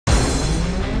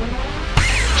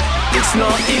It's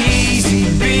not easy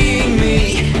being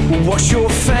me. Wash your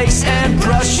face and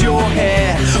brush your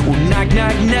hair. Well, nag,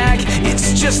 nag, nag,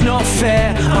 it's just not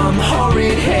fair. I'm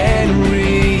Horrid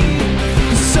Henry.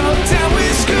 So down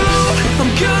with school,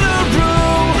 I'm gonna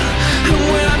rule. And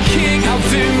when I'm king, I'll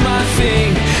do my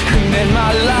thing. And then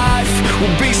my life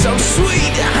will be so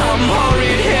sweet. I'm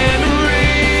Horrid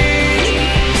Henry.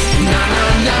 Na na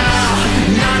na,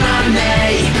 na na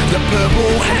nay. The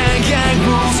purple hand gang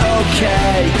rules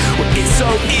okay. Well, it's so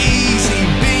easy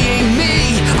being me.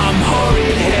 I'm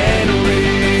Horrid Henry.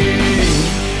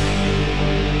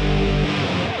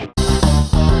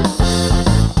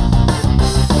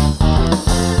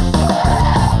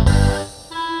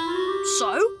 So,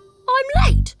 I'm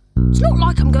late. It's not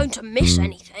like I'm going to miss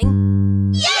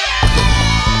anything. Yeah!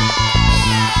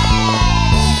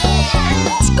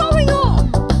 What's going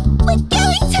on? We're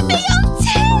going to be on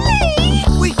telly!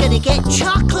 We're going to get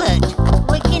chocolate.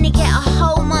 We're going to get a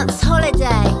whole month's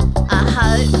holiday, I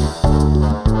hope.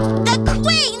 The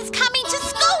Queen's coming to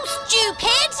school,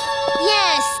 stupid!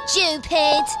 Yes,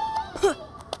 stupid.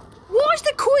 Why's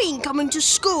the Queen coming to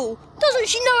school? Doesn't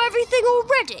she know everything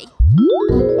already?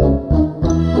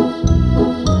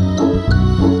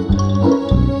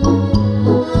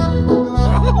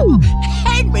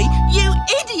 Henry, you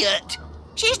idiot!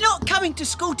 She's not coming to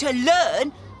school to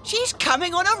learn. She's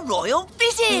coming on a royal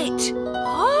visit.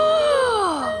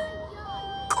 Oh!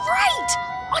 Great!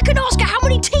 I can ask her how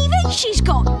many TVs she's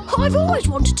got. I've always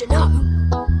wanted to know.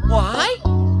 Why?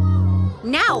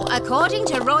 Now, according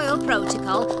to royal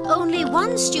protocol, only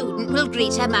one student will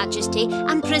greet Her Majesty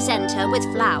and present her with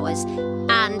flowers.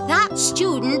 And that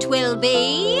student will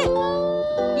be...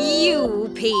 you,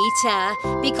 Peter,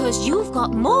 because you've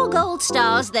got more gold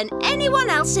stars than anyone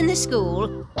else in the school.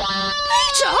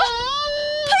 Peter?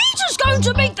 Peter's going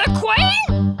to meet the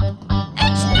Queen?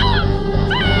 It's not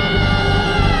fair!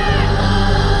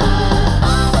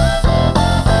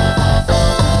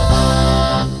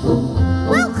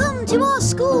 Welcome to our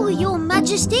school, Your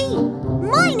Majesty.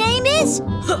 My name is...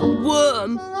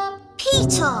 Worm.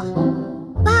 Peter.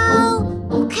 Bow,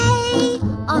 okay,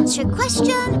 answer a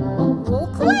question,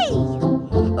 walk away.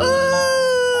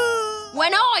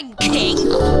 When I'm king...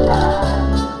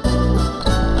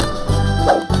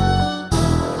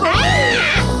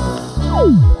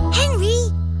 Henry,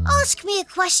 ask me a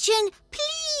question,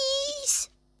 please.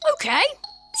 OK.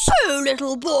 So,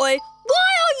 little boy, why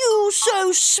are you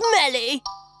so smelly?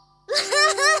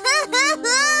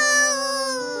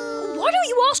 Why don't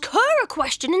you ask her a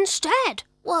question instead?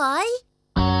 Why?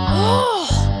 Oh!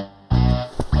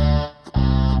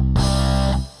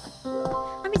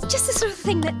 I mean, it's just the sort of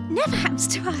thing that never happens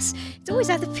to us. It's always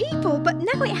other people, but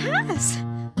now it has.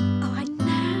 Oh, I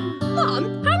know.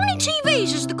 Mum, how many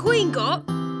TVs has the Queen got?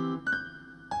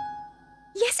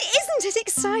 Yes, it isn't as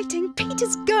exciting.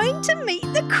 Peter's going to meet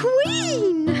the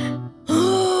Queen.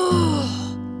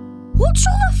 What's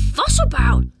all the fuss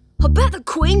about? I bet the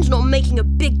Queen's not making a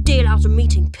big deal out of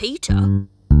meeting Peter.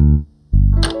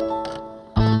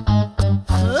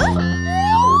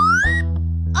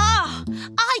 Oh,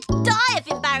 I'd die of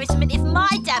embarrassment if my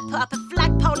dad put up a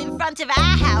flagpole in front of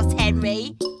our house,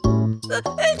 Henry.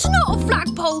 It's not a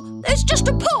flagpole, it's just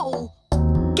a pole.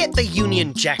 Get the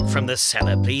Union Jack from the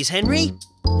cellar, please, Henry.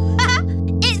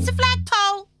 It's a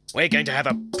flagpole. We're going to have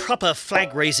a proper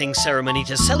flag-raising ceremony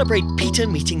to celebrate Peter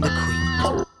meeting the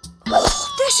Queen.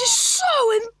 This is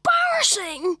so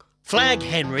embarrassing. Flag,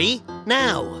 Henry,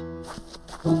 now.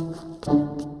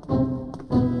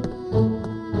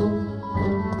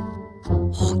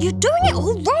 Oh, you're doing it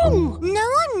all wrong. No,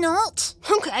 I'm not.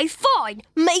 OK, fine.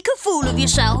 Make a fool of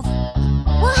yourself.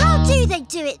 Well, how do they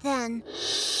do it then?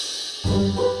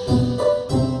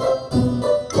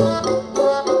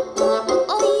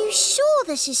 Are you sure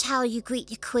this is how you greet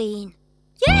the Queen?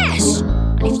 Yes!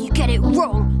 And if you get it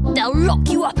wrong, they'll lock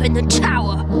you up in the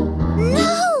tower.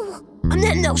 No! And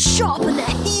then they'll sharpen their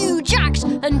huge axe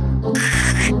and...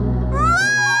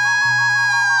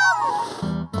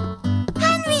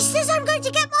 Henry says I'm going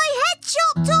to get my head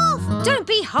chopped off! Don't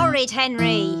be horrid,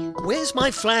 Henry. Where's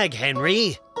my flag,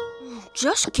 Henry?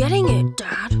 Just getting it,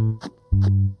 Dad.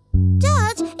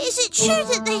 Dad, is it true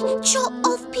that they chop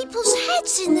off people's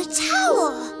heads in the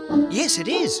tower? Yes, it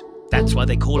is. That's why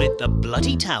they call it the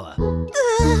Bloody Tower.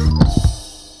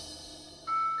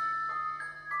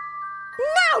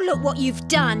 Now look what you've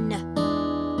done.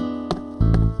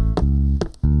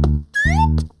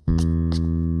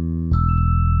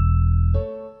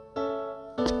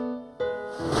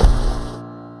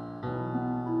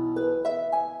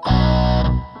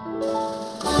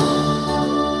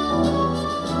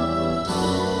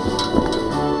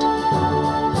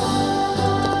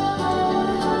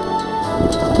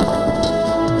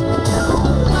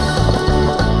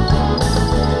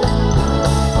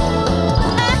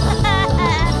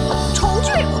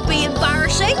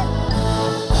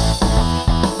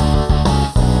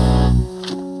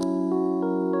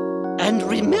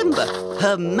 remember,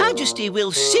 Her Majesty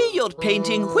will see your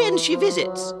painting when she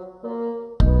visits.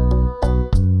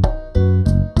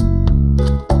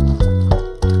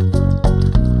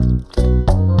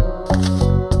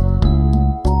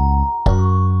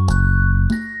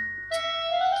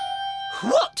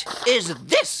 What is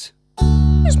this?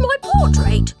 It's my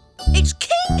portrait. It's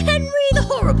King Henry the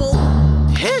Horrible.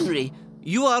 Henry,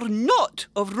 you are not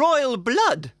of royal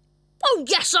blood. Oh,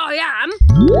 yes, I am.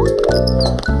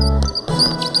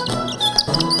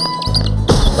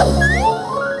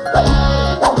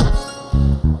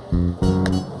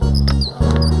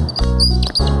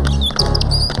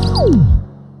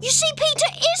 You see,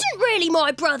 Peter isn't really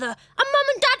my brother, and Mum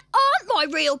and Dad aren't my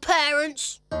real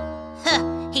parents.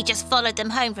 He just followed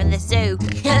them home from the zoo.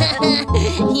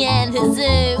 Yeah, the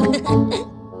zoo.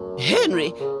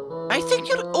 Henry, I think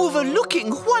you're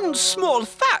overlooking one small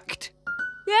fact.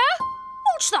 Yeah?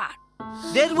 What's that?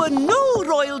 There were no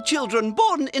royal children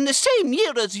born in the same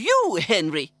year as you,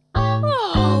 Henry.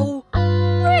 Oh,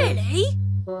 really?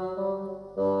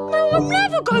 No, I'm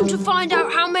never going to find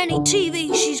out how many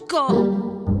TVs she's got.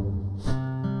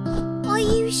 Are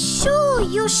you sure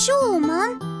you're sure,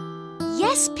 Mum?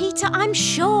 Yes, Peter, I'm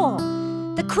sure.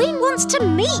 The Queen wants to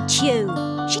meet you.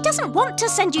 She doesn't want to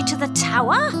send you to the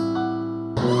tower.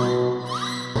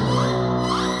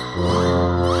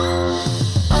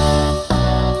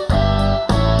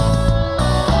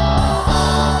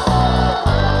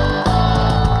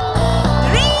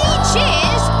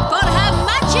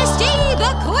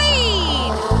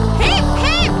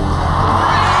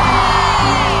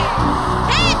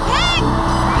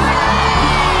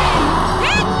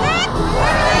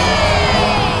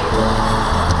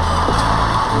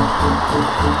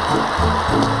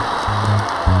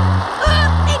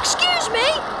 Excuse me?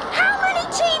 How many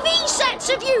TV sets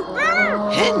have you?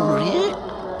 Henry?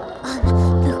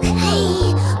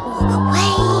 Bouquet, walk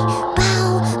away, bow,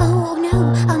 oh no,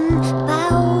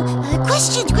 bow,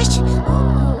 question.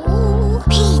 Oh,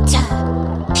 Peter.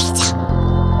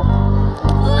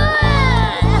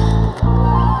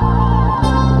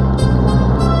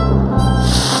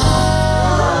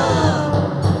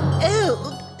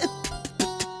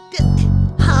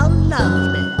 How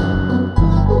lovely.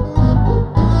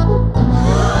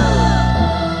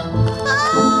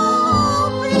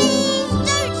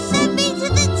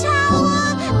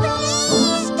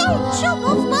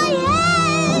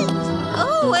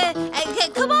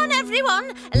 Come on,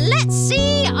 everyone. Let's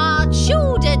see our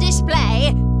Tudor display.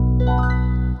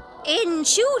 In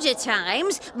Tudor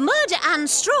times, mud and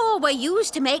straw were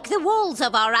used to make the walls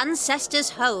of our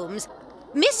ancestors' homes.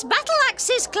 Miss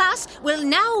Battleaxe's class will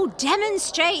now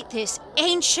demonstrate this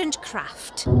ancient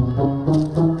craft.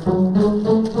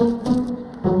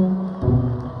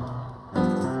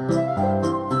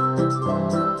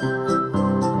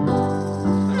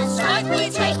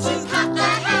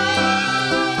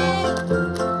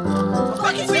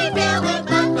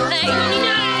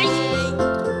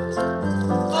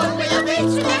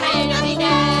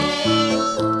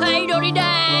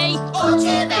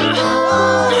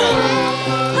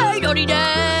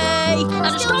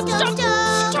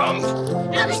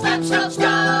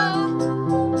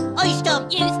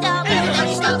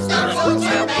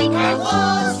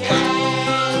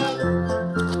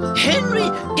 Henry,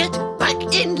 get back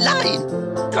in line.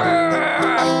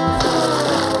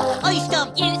 I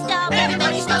stop, you stop,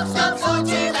 everybody stop,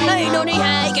 Hey, Nonny,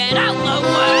 hey, get out the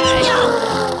way!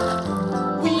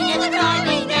 We never cry,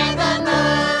 we never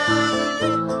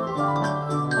moan.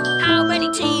 How many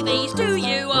TVs do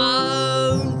you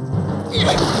own?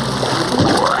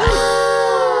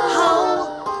 How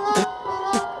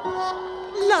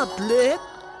lovely.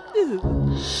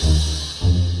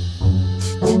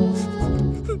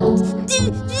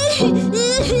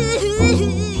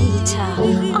 Peter,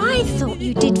 I thought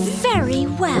you did very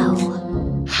well.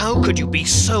 How could you be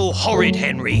so horrid,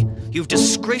 Henry? You've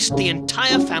disgraced the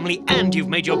entire family and you've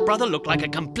made your brother look like a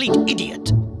complete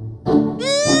idiot.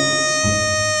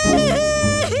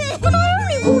 But I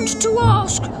only wanted to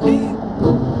ask. Wow!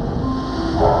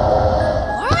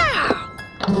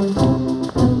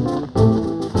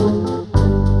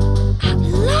 At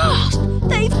last,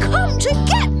 they've come to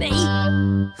get me!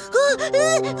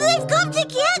 They've come to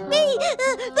get me!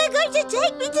 They're going to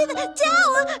take me to the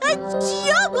tower and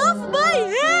chop off my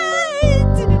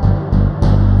head!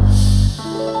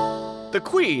 The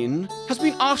Queen has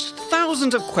been asked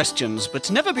thousands of questions,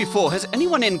 but never before has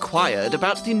anyone inquired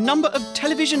about the number of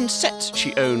television sets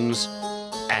she owns.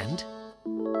 And?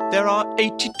 There are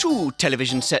 82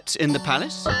 television sets in the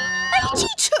palace. 82? I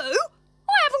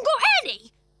haven't got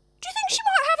any. Do you think she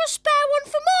might have a spare one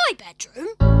for my bedroom?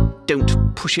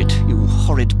 Don't push it, you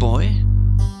horrid boy.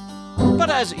 But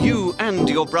as you and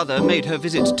your brother made her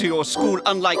visit to your school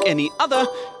unlike any other,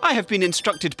 I have been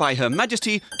instructed by Her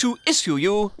Majesty to issue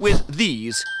you with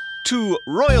these 2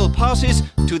 royal passes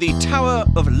to the Tower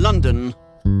of London.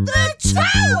 The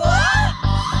tower?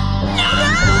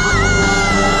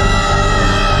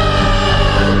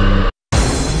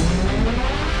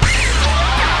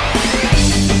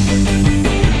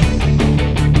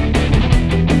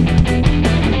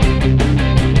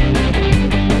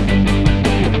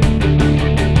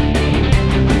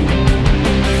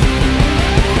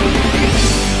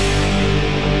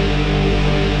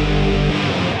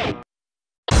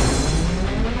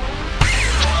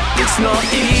 It's not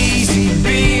easy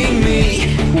being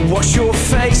me. Wash your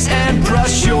face and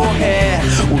brush your hair.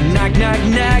 Well, nag, nag,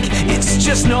 nag, it's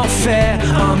just not fair.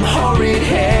 I'm Horrid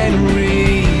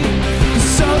Henry.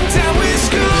 So down with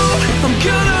school, I'm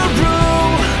gonna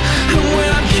rule. And when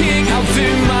I'm king, I'll do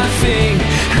my thing.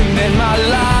 And then my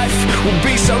life will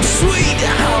be so sweet.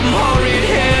 I'm Horrid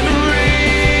Henry.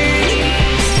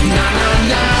 Na na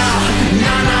na,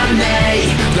 na na nay.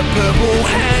 The purple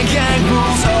hand gang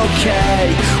rules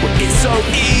okay. Well, it's so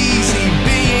easy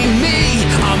being me.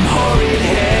 I'm Horrid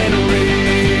Henry.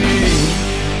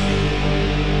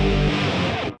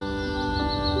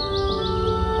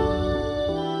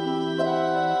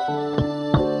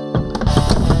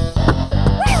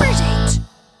 Where is it?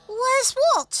 Where's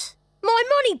what? My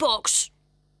money box.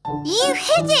 You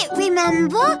hid it,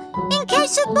 remember? In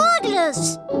case of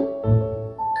burglars.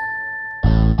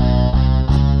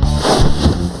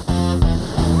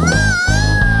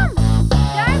 Mom!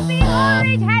 Don't be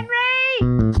horrid, Henry!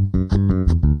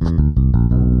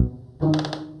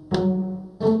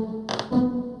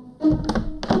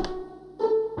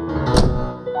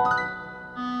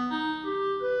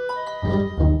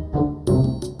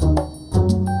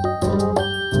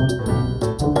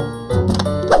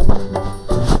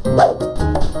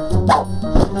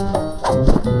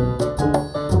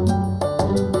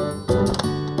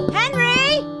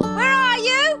 Henry, where are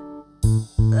you?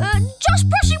 Just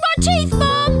brushing my teeth,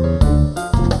 Mum.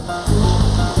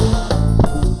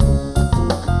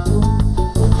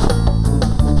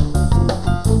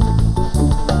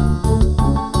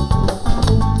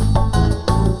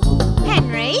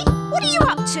 Henry, what are you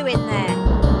up to in there?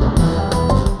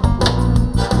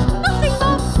 Nothing,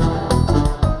 Mum.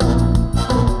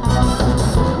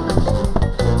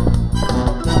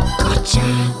 Gotcha.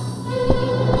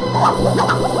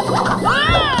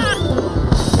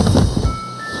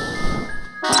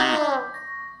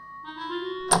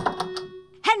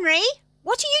 Henry,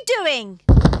 what are you doing?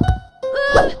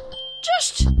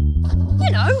 Just, you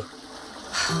know.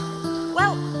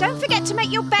 Well, don't forget to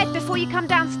make your bed before you come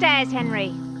downstairs,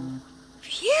 Henry.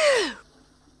 Phew.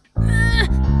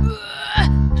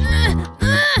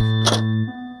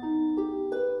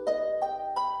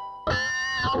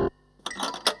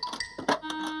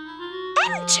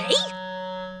 Empty?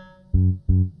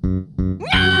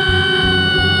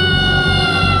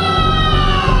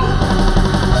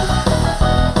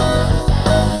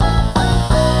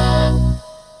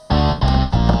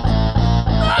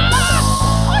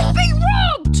 I've been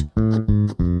robbed!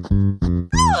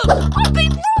 Look, I've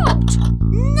been robbed!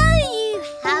 No, you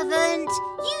haven't.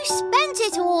 You spent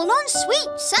it all on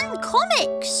sweets and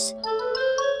comics.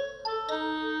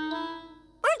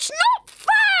 It's not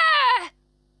fair!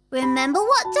 Remember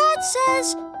what Dad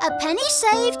says? A penny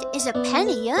saved is a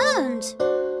penny earned.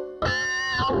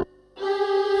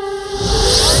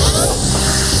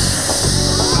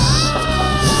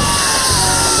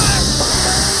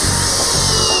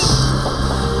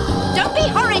 Don't be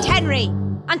horrid, Henry!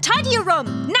 And tidy your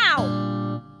room, now!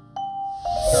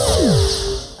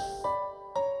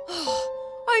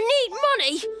 I need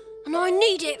money, and I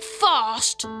need it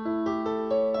fast.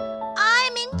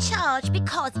 I'm in charge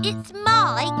because it's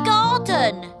my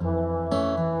garden.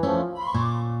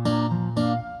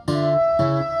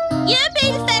 You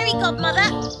be the fairy godmother.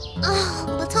 Oh,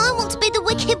 but I want to be the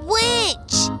wicked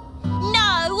witch.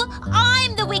 No,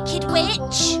 I'm the wicked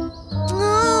witch.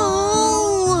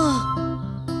 Oh.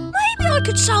 Maybe I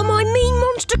could sell my Mean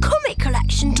Monster comic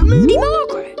collection to Moody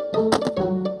Margaret.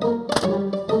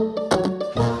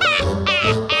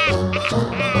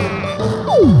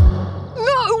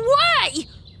 No way!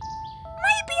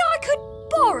 Maybe I could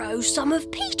borrow some of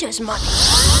Peter's money.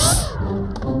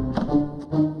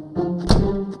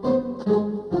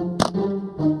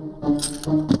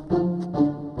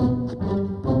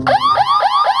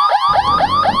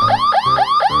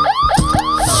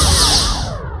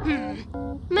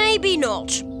 Maybe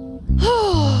not.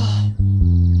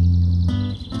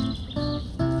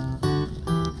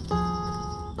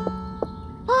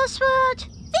 Password.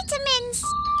 Vitamins.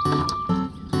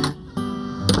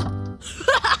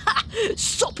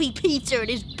 Sloppy Peter and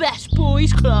his Best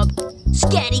Boys Club.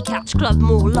 Scaredy Cats Club,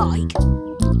 more like.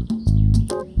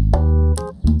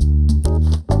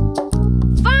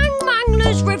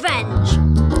 Fangmangler's Revenge.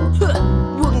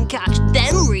 Wouldn't catch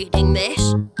them reading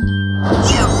this.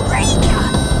 Eureka!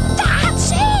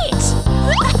 That's it!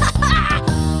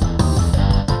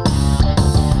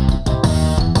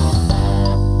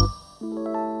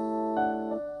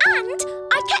 And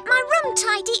I kept my room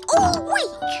tidy all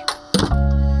week.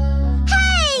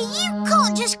 Hey, you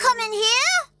can't just come in here.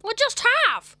 I just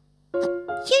have.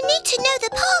 You need to know the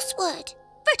password.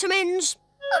 Vitamins.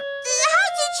 How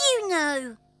did you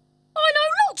know? I know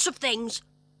lots of things.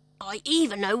 I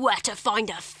even know where to find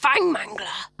a fangmangler.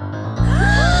 A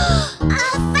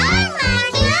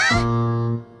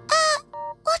fangmangler?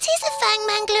 What is a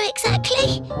fangmangler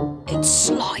exactly? It's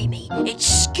slimy, it's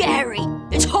scary,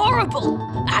 it's horrible,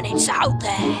 and it's out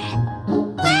there.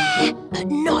 Where? At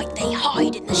night they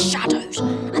hide in the shadows,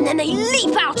 and then they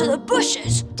leap out of the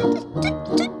bushes. Do they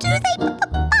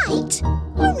bite?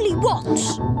 Only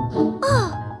once.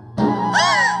 Oh.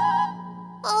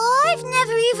 Oh, I've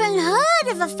never even heard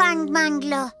of a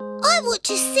fangmangler. I want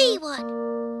to see one.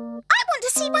 I want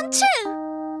to see one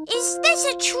too. Is this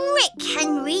a trick,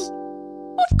 Henry?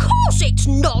 Of course it's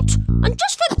not. And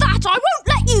just for that, I won't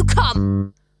let you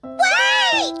come.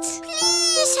 Wait!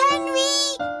 Please,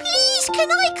 Henry. Please,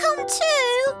 can I come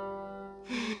too?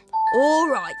 All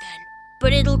right then.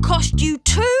 But it'll cost you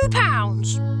 £2.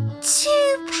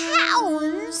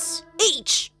 £2?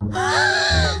 Each. But...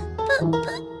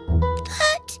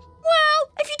 Well,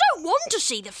 if you don't want to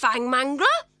see the fangmangler...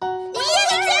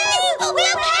 Yes, we'll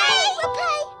pay! We'll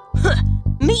pay!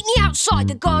 Meet me outside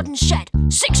the garden shed,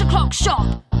 6 o'clock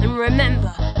sharp. And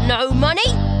remember, no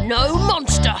money, no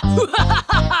monster.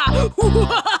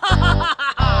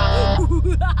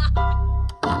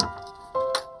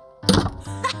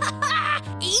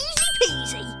 Easy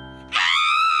peasy.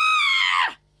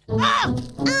 Oh,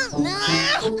 no!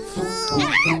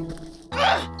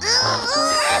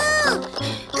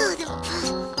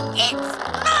 It's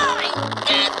mine!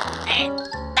 Get it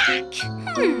back!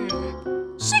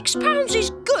 £6 is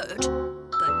good,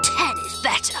 but 10 is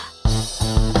better.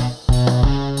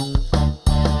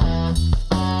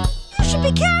 You should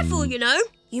be careful, you know.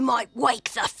 You might wake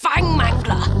the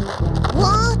fangmangler.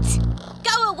 What?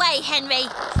 Go away, Henry.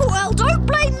 Well, don't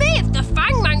blame me if the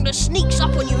fangmangler sneaks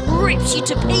up on you and rips you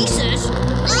to pieces.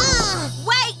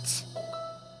 Wait!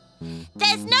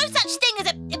 There's no such thing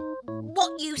as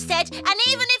what you said, and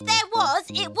even if there was,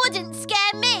 it wouldn't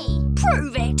scare me.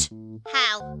 Prove it.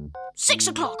 How? 6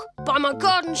 o'clock, by my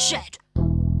garden shed.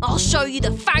 I'll show you the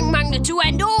fangmangler to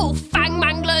end all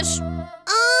fangmanglers.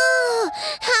 Oh,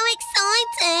 how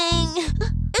exciting!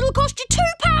 It'll cost you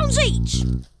 £2 each.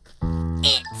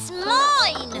 It's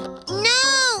mine!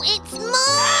 No, it's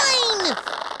mine!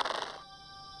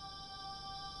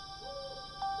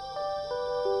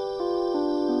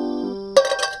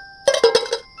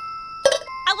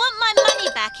 I want my money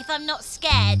back if I'm not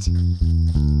scared.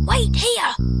 Wait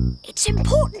here. It's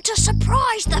important to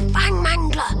surprise the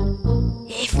fangmangler.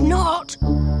 If not... Oh,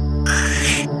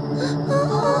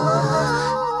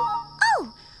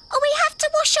 we have to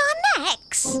wash our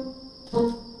necks.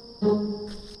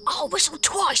 I'll whistle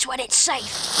twice when it's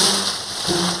safe.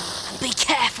 And be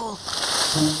careful.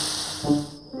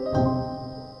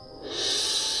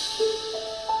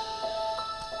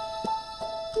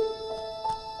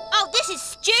 Oh, this is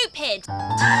stupid.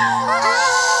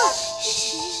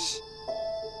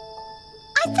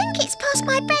 I think it's past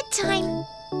my bedtime.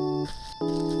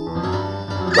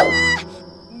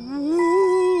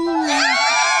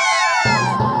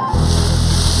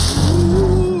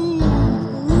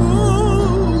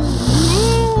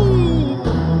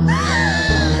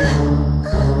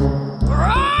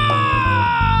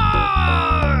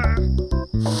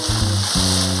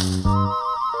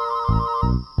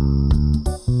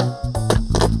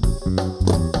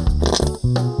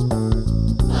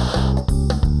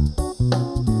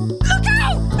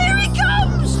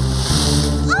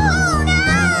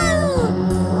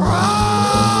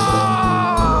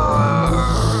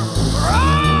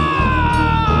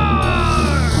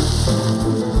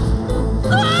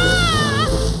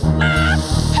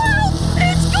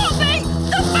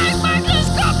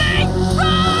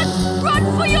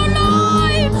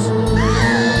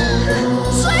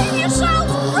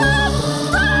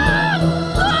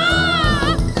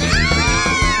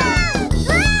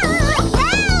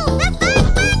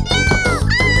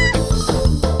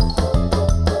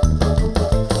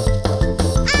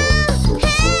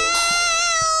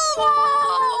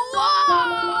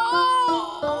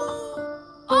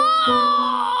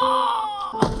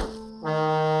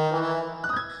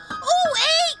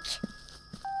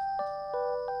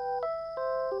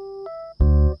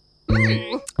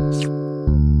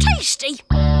 tasty.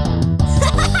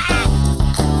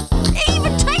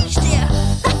 Even tastier.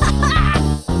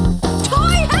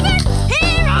 Toy heaven,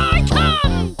 here I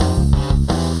come!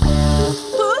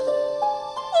 Huh?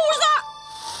 What was that?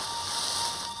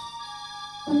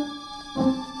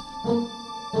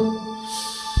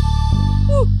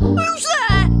 Who's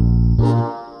there?